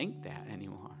can't think that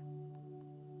anymore.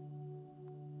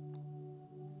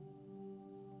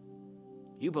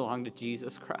 You belong to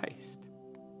Jesus Christ.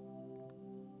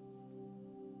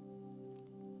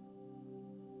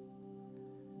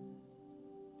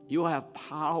 You will have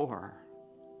power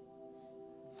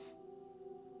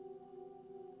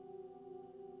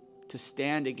to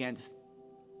stand against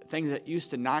things that used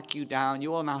to knock you down.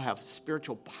 You will now have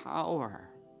spiritual power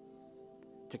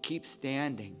to keep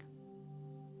standing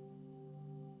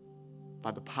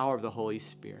by the power of the Holy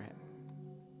Spirit.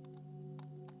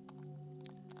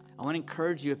 I want to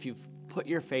encourage you, if you've put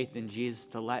your faith in Jesus,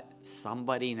 to let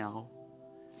somebody know.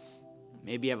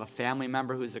 Maybe you have a family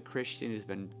member who's a Christian who's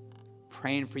been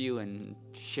praying for you and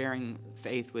sharing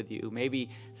faith with you. Maybe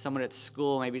someone at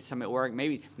school, maybe someone at work,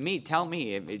 maybe me. Tell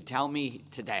me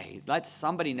today. Let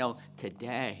somebody know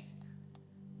today.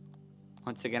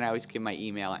 Once again, I always give my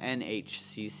email,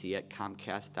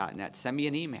 nhcc@comcast.net. Send me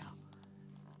an email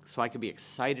so I can be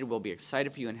excited. We'll be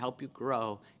excited for you and help you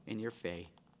grow in your faith.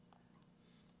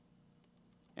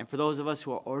 And for those of us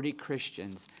who are already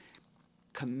Christians,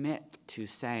 commit to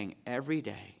saying every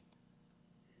day,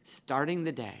 starting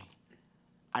the day,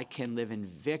 I can live in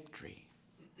victory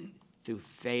through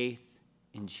faith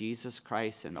in Jesus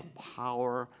Christ and the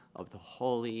power of the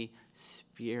Holy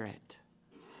Spirit.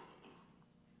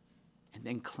 And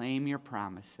then claim your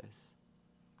promises.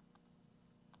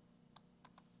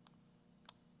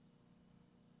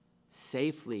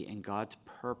 Safely in God's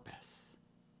purpose.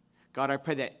 God, I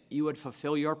pray that you would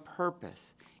fulfill your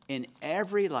purpose in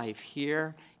every life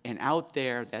here and out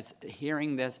there that's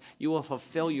hearing this. You will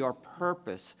fulfill your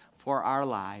purpose for our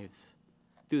lives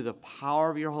through the power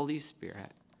of your Holy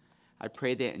Spirit. I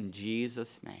pray that in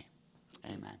Jesus' name.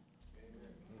 Amen.